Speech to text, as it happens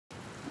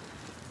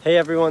Hey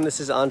everyone,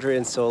 this is Andre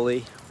and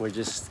Soli. We're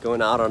just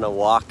going out on a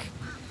walk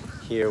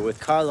here with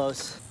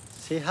Carlos.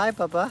 Say hi,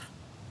 Papa.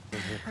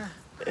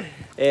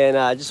 And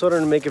I just wanted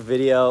to make a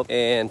video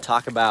and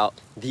talk about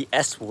the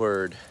S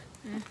word.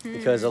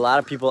 Because a lot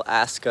of people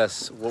ask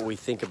us what we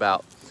think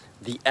about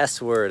the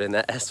S word, and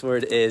that S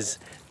word is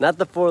not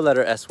the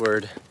 4-letter S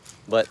word,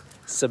 but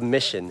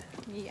submission.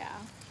 Yeah.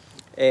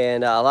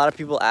 And a lot of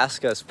people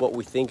ask us what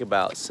we think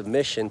about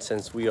submission,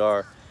 since we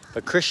are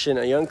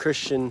a young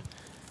Christian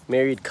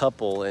married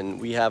couple,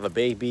 and we have a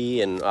baby,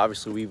 and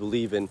obviously we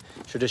believe in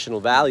traditional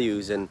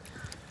values, and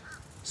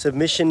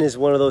submission is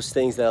one of those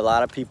things that a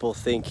lot of people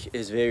think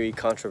is very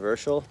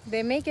controversial.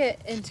 They make it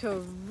into a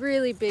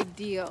really big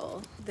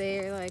deal.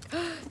 They're like,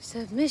 oh,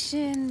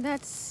 submission,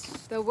 that's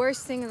the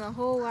worst thing in the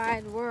whole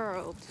wide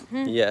world.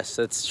 Yes,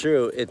 that's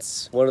true.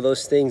 It's one of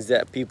those things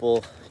that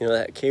people,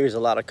 that carries a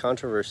lot of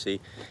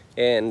controversy.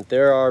 And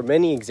there are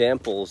many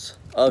examples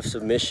of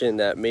submission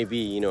that may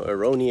be,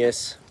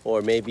 erroneous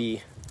or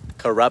maybe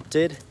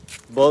corrupted,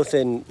 both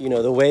in,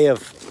 the way of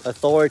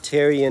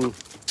authoritarian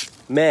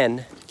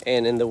men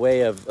and in the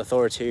way of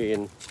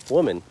authoritarian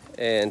women.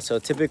 And so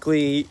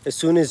typically, as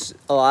soon as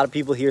a lot of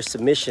people hear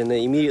submission,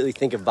 they immediately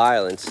think of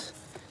violence.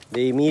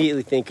 They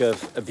immediately think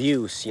of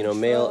abuse,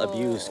 male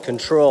abuse,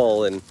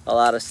 control, and a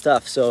lot of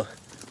stuff. So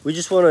we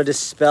just want to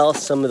dispel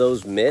some of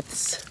those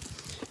myths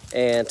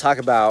and talk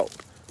about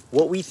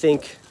what we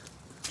think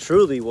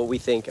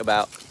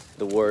about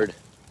the word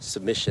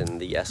submission,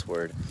 the S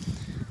word.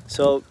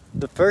 So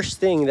the first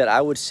thing that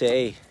I would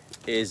say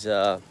is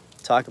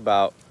talk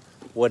about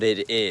what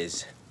it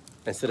is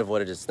instead of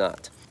what it is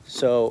not.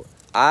 So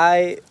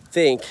I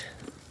think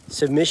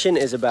submission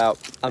is about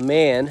a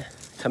man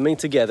coming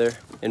together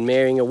and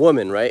marrying a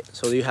woman, right?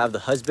 So you have the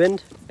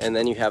husband and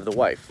then you have the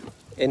wife.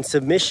 And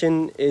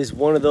submission is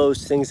one of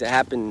those things that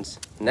happens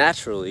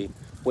naturally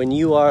when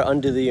you are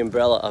under the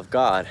umbrella of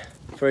God.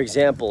 For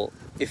example,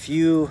 if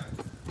you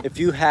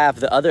have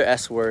the other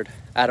S word,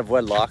 out of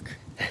wedlock,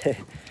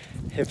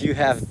 if you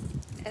have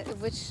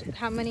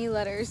how many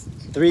letters?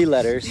 3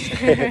 letters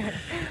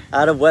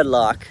out of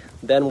wedlock,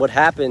 then what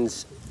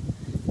happens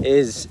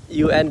is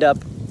you end up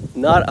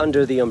not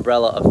under the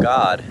umbrella of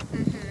God.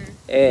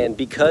 And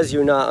because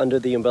you're not under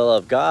the umbrella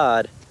of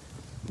God,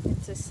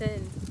 it's a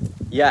sin.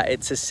 Yeah,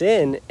 it's a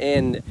sin.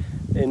 And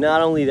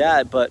not only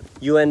that, but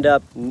you end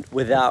up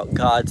without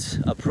God's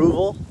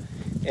approval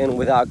and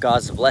without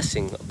God's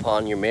blessing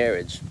upon your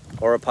marriage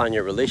or upon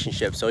your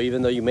relationship. So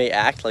even though you may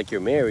act like you're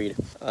married,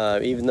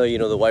 even though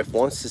the wife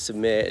wants to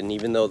submit, and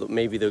even though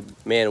maybe the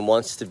man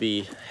wants to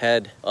be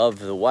head of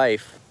the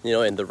wife,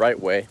 in the right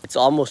way, it's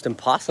almost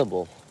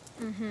impossible.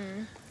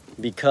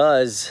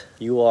 Because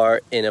you are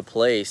in a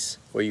place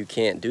where you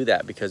can't do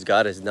that, because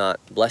God is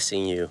not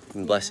blessing you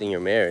and blessing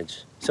your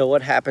marriage. So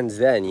what happens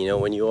then?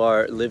 When you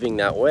are living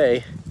that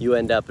way, you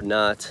end up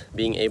not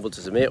being able to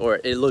submit, or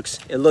it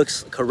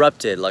looks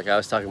corrupted, like I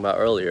was talking about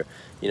earlier.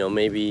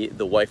 Maybe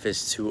the wife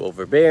is too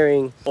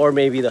overbearing, or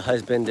maybe the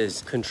husband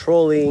is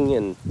controlling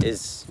and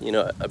is,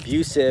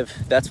 abusive.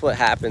 That's what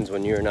happens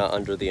when you're not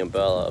under the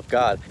umbrella of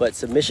God. But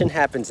submission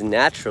happens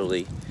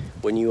naturally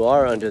when you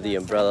are under the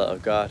umbrella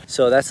of God.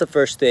 So that's the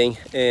first thing,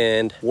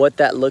 and what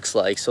that looks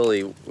like.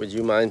 Soli, would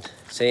you mind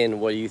saying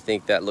what you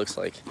think that looks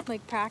like?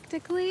 Like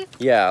practically?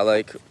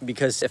 Yeah,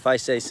 because if I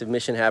say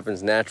submission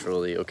happens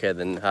naturally, okay,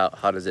 then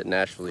how does it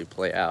naturally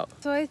play out?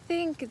 So I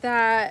think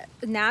that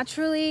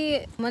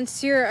naturally,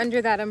 once you're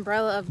under that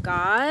umbrella of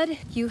God,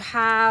 you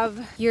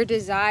have your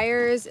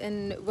desires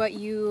and what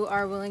you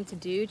are willing to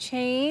do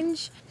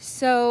change.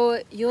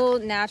 So you'll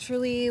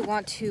naturally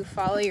want to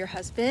follow your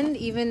husband,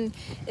 even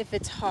if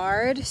it's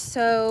hard.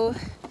 So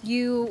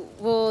you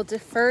will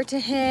defer to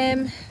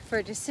him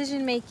for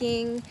decision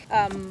making,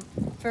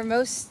 for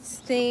most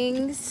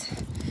things.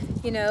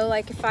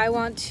 Like if I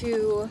want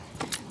to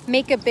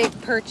make a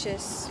big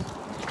purchase,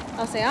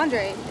 I'll say,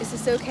 Andre, is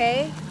this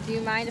okay? Do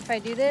you mind if I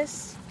do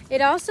this?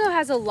 It also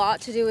has a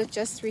lot to do with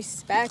just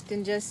respect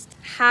and just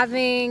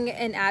having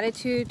an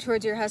attitude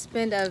towards your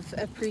husband of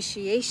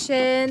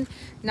appreciation,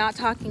 not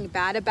talking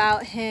bad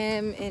about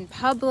him in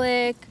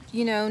public,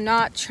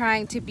 not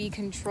trying to be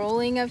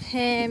controlling of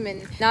him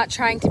and not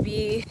trying to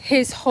be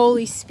his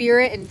Holy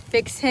Spirit and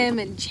fix him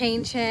and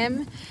change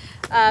him.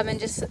 And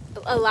just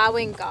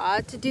allowing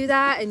God to do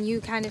that, and you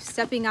kind of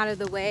stepping out of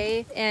the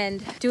way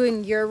and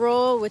doing your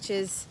role, which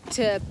is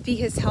to be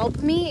his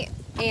helpmeet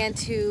and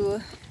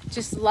to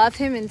just love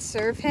him and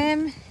serve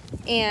him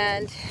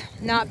and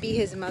not be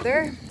his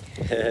mother.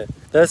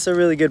 That's a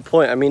really good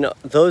point. I mean,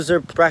 those are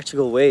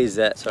practical ways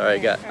that,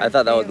 I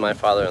thought that was my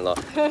father-in-law.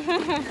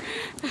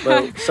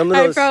 But some of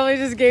those, I probably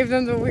just gave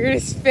them the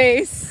weirdest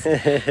face.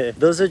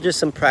 Those are just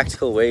some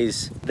practical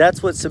ways.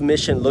 That's what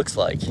submission looks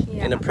like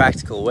in a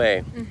practical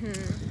way.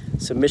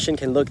 Submission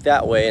can look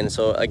that way. And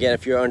so again,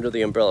 if you're under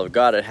the umbrella of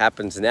God, it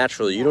happens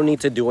naturally. You don't need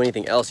to do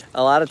anything else.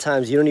 A lot of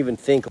times you don't even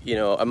think,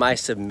 am I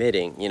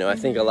submitting? I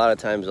think a lot of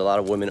times a lot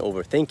of women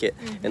overthink it,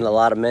 and a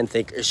lot of men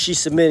think, is she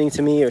submitting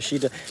to me, or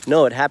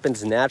no, it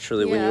happens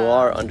naturally when you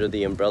are under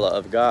the umbrella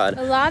of God.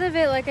 A lot of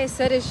it, like I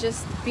said, is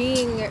just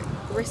being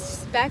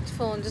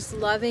respectful and just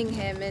loving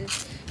him, and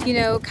you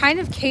know, kind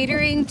of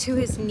catering to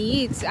his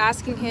needs,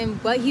 asking him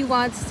what he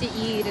wants to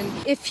eat,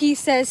 and if he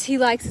says he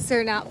likes a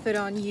certain outfit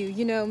on you,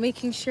 you know,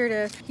 making sure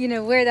to, you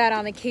know, wear that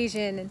on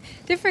occasion and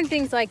different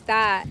things like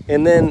that.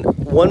 And then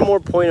one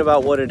more point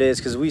about what it is,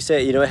 because we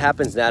say, you know, it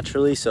happens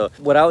naturally. So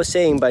what I was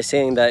saying by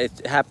saying that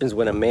it happens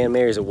when a man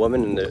marries a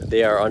woman and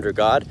they are under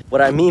God,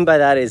 what I mean by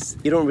that is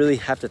you don't really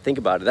have to think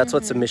about it. That's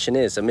what submission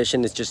is.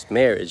 Submission is just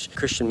marriage,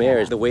 Christian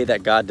marriage, the way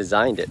that God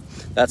designed it.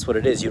 That's what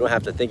it is. You don't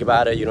have to think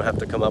about it. You don't have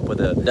to come up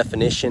with a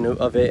definition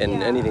of it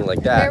and anything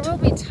like that. There will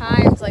be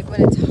times like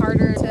when it's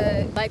harder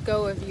to let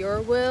go of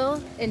your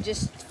will and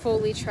just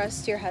fully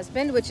trust your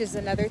husband, which is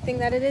another thing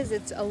that it is.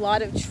 It's a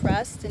lot of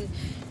trust, and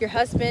your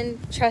husband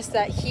trusts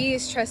that he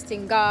is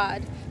trusting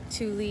God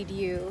to lead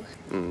you.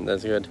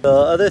 That's good. The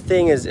other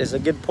thing is a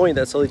good point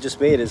that Sully just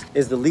made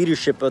is the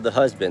leadership of the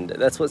husband.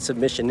 That's what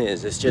submission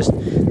is. It's just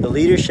the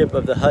leadership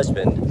of the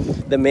husband.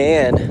 The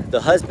man,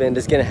 the husband,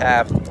 is going to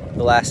have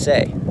the last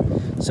say.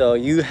 So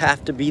you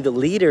have to be the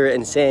leader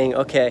and saying,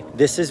 okay,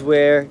 this is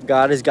where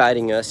God is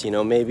guiding us. You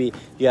know, maybe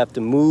you have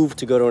to move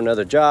to go to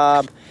another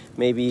job.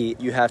 Maybe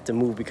you have to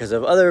move because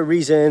of other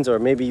reasons, or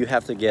maybe you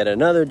have to get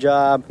another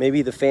job.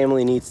 Maybe the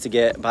family needs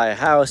to buy a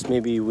house.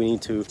 Maybe we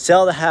need to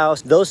sell the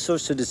house. Those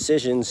sorts of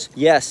decisions.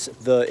 Yes,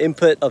 the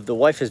input of the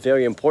wife is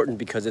very important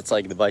because it's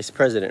like the vice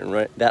president,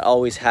 right? That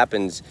always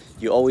happens.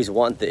 You always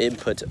want the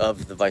input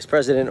of the vice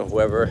president or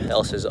whoever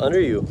else is under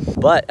you.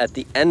 But at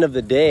the end of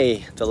the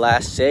day, the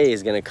last say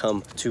is going to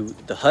come to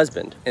the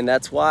husband. And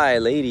that's why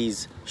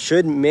ladies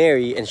should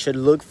marry and should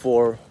look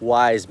for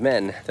wise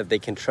men that they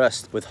can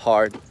trust with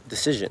hard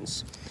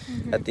decisions.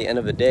 At the end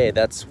of the day,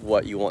 that's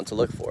what you want to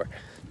look for.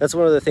 That's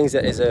one of the things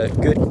that is a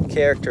good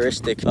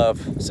characteristic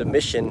of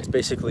submission, is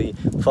basically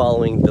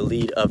following the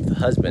lead of the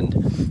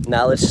husband.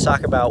 Now let's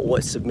talk about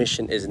what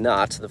submission is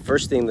not. The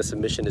first thing the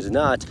submission is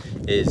not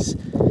is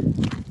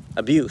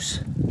abuse.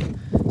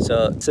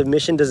 So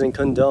submission doesn't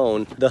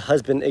condone the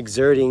husband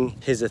exerting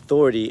his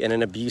authority in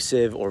an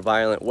abusive or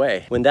violent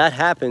way. When that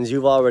happens,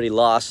 you've already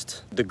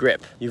lost the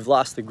grip. You've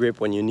lost the grip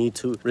when you need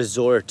to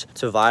resort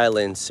to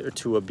violence or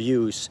to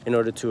abuse in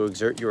order to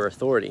exert your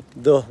authority.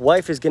 The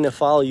wife is going to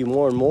follow you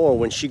more and more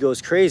when she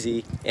goes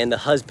crazy and the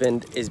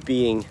husband is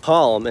being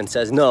calm and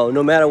says, no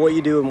matter what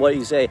you do and what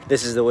you say,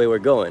 this is the way we're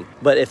going.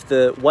 But if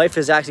the wife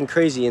is acting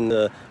crazy and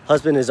the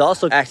husband is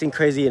also acting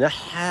crazy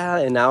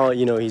and now,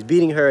 you know, he's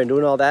beating her and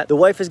doing all that, the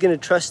wife is going to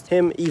trust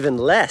him even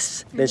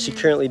less than she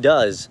currently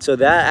does. So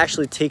that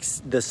actually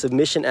takes the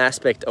submission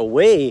aspect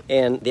away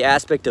and the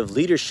aspect of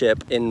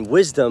leadership and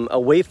wisdom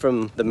away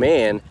from the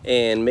man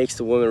and makes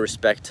the woman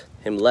respect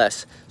him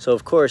less. So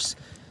of course,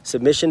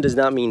 submission does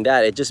not mean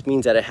that. It just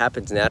means that it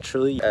happens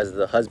naturally as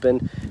the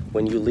husband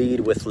when you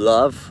lead with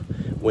love,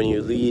 when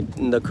you lead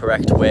in the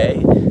correct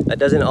way. That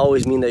doesn't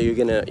always mean that you're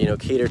gonna, you know,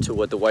 cater to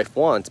what the wife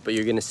wants, but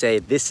you're gonna say,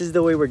 this is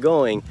the way we're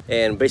going,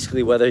 and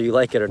basically whether you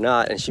like it or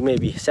not. And she may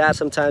be sad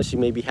sometimes, she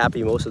may be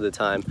happy most of the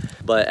time,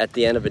 but at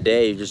the end of the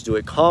day, you just do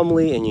it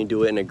calmly and you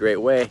do it in a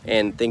great way,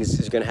 and things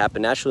is gonna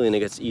happen naturally, and it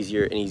gets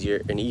easier and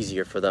easier and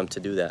easier for them to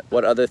do that.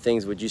 What other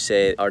things would you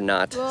say are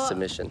not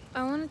submission?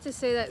 I wanted to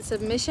say that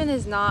submission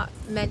is not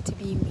meant to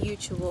be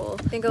mutual.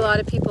 I think a lot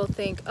of people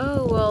think,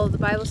 oh, well, the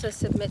Bible says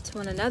submit to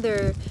one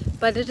another,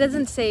 but it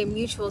doesn't say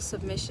mutual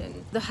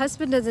submission. The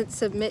husband doesn't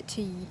submit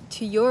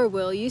to your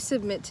will. You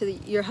submit to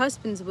your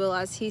husband's will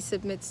as he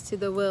submits to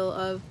the will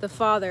of the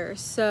Father.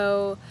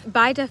 So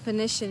by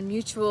definition,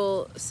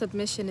 mutual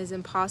submission is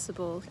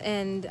impossible.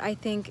 And I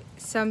think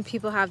some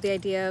people have the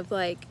idea of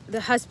like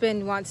the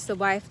husband wants the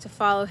wife to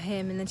follow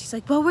him, and then she's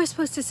like, well, we're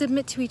supposed to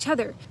submit to each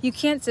other. You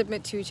can't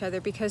submit to each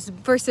other, because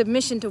for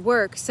submission to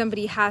work,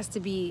 somebody has to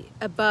be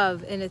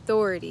above in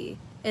authority.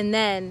 And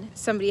then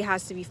somebody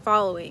has to be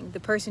following.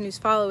 The person who's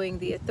following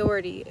the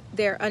authority,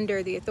 they're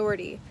under the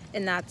authority,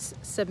 and that's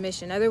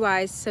submission.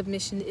 Otherwise,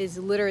 submission is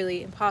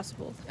literally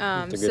impossible.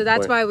 So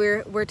that's why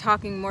we're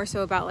talking more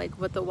so about like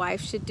what the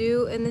wife should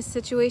do in this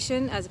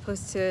situation, as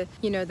opposed to,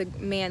 you know, the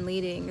man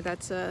leading.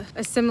 That's a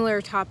similar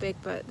topic,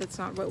 but that's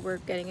not what we're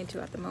getting into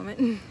at the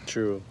moment.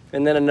 True.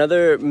 And then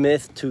another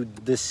myth to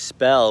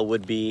dispel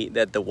would be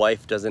that the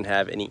wife doesn't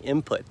have any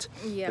input.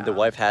 Yeah. That the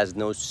wife has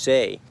no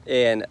say.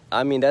 And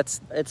I mean,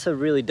 it's a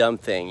really dumb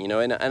thing, you know,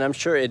 and I'm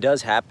sure it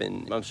does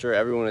happen. I'm sure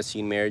everyone has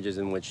seen marriages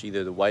in which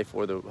either the wife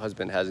or the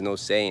husband has no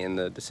say in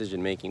the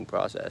decision-making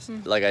process.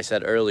 Like I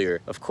said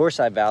earlier, of course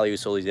I value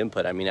Sully's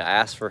input. I mean, I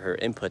ask for her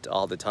input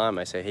all the time.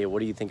 I say, hey, what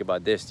do you think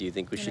about this? Do you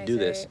think we should do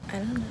this? I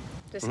don't know.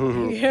 Just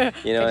yeah.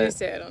 You know, I do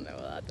say I don't know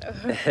a lot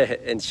though.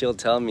 And she'll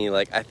tell me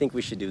like, I think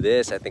we should do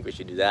this, I think we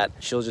should do that.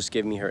 She'll just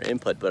give me her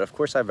input, but of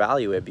course I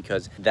value it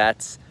because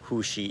that's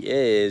who she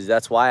is.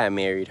 That's why I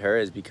married her,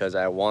 is because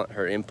I want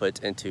her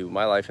input into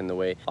my life and the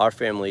way our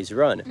families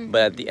run.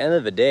 But at the end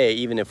of the day,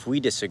 even if we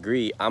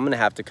disagree, I'm gonna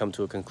have to come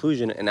to a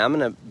conclusion, and I'm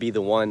gonna be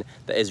the one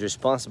that is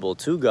responsible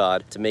to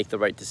God to make the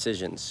right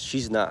decisions.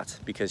 She's not,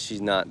 because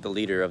she's not the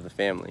leader of the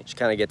family. She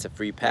kind of gets a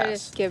free pass. I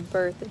just give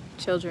birth to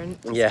children.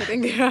 Just yeah.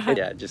 kidding.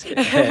 Yeah, just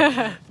kidding.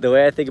 The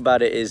way I think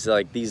about it is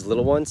like these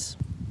little ones.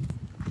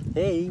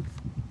 Hey.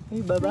 Hey,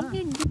 Baba.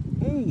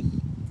 Hey.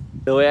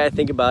 The way I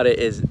think about it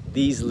is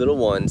these little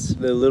ones,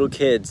 the little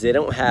kids, they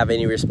don't have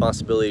any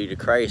responsibility to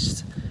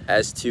Christ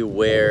as to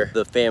where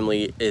the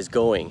family is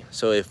going.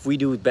 So if we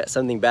do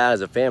something bad as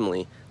a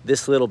family,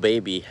 this little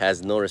baby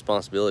has no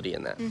responsibility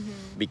in that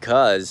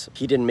because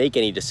he didn't make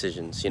any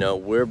decisions. You know,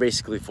 we're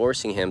basically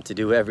forcing him to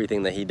do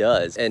everything that he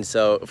does. And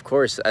so, of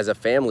course, as a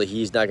family,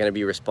 he's not going to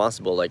be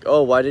responsible. Like,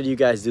 oh, why did you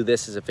guys do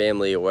this as a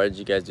family? Or why did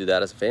you guys do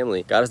that as a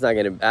family? God is not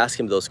going to ask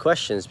him those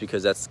questions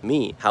because that's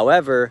me.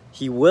 However,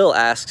 he will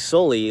ask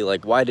solely,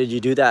 like, why did you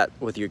do that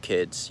with your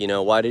kids? You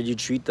know, why did you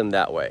treat them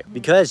that way?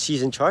 Because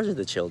she's in charge of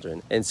the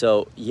children. And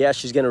so, yeah,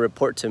 she's going to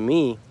report to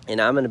me,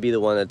 and I'm going to be the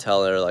one to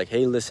tell her, like,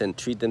 hey, listen,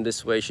 treat them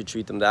this way, you should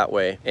treat them that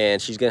way.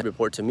 And she's going to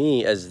report to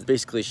me as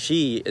basically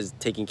she is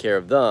taking care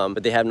of them,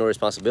 but they have no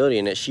responsibility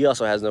in it. She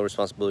also has no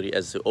responsibility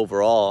as to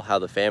overall how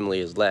the family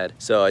is led.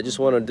 So I just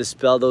want to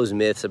dispel those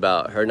myths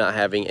about her not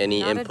having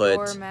any input.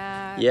 A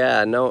doormat.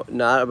 Yeah, no,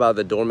 not about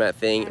the doormat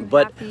thing. I'm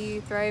but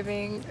happy,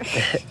 thriving.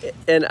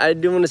 And I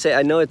do want to say,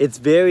 I know it's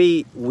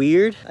very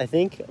weird, I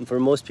think, for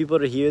most people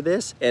to hear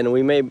this, and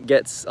we may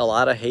get a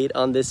lot of hate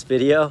on this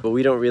video, but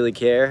we don't really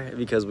care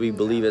because we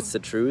believe it's the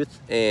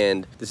truth,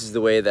 and this is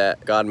the way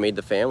that God made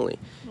the family.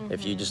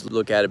 If you just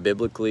look at it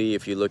biblically,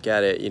 if you look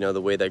at it, you know,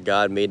 the way that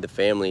God made the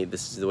family,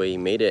 this is the way he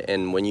made it.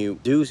 And when you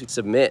do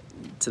submit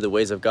to the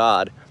ways of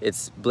God,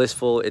 it's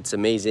blissful, it's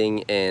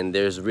amazing, and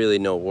there's really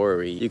no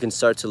worry. You can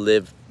start to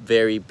live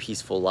very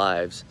peaceful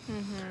lives.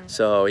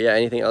 So yeah,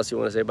 anything else you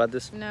want to say about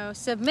this? No,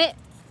 submit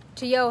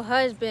to your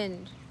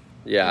husband.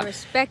 Yeah. And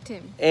respect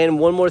him. And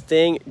one more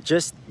thing,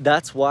 just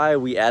that's why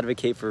we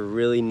advocate for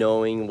really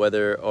knowing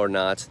whether or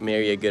not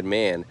marry a good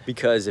man.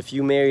 Because if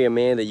you marry a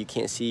man that you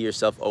can't see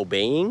yourself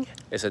obeying,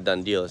 it's a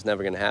done deal. It's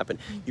never gonna happen.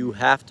 You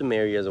have to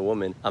marry, as a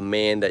woman, a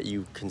man that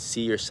you can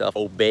see yourself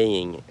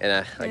obeying.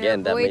 And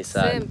again, that may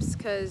sound... simps,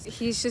 because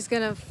he's just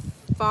gonna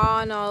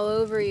fawn all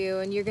over you,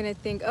 and you're gonna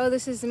think, oh,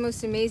 this is the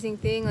most amazing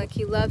thing, like,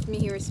 he loves me,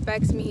 he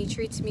respects me, he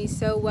treats me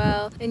so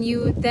well. And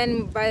you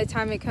then, by the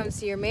time it comes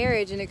to your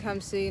marriage and it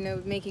comes to, you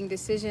know, making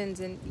decisions,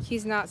 and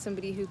he's not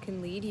somebody who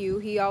can lead you.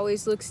 He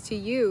always looks to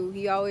you.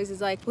 He always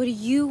is like, what do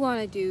you want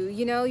to do?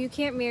 You know, you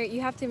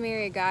have to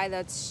marry a guy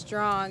that's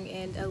strong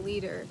and a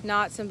leader,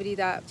 not somebody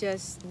that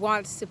just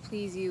wants to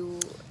please you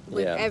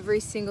with every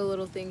single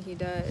little thing he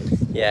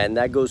does. Yeah, and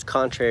that goes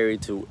contrary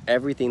to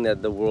everything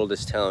that the world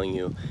is telling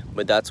you.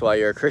 But that's why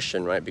you're a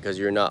Christian, right? Because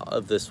you're not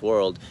of this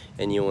world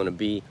and you want to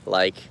be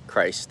like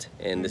Christ.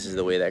 And this is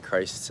the way that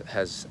Christ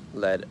has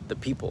led the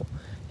people,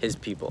 his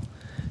people.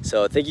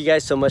 So thank you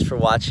guys so much for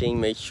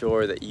watching. Make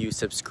sure that you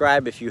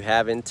subscribe if you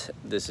haven't.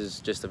 This is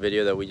just a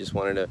video that we just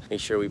wanted to make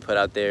sure we put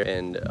out there,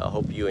 and I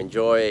hope you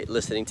enjoy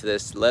listening to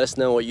this. Let us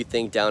know what you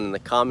think down in the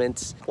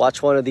comments.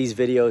 Watch one of these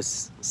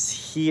videos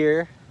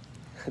here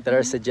that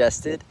are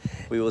suggested.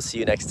 We will see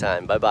you next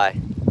time. Bye bye.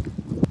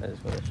 I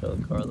just want to show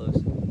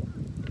Carlos.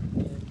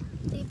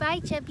 Say bye,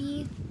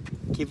 Chubby.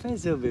 ¿Qué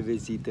pasó,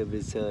 bebecito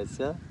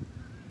besoso?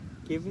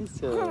 ¿Qué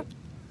pasó?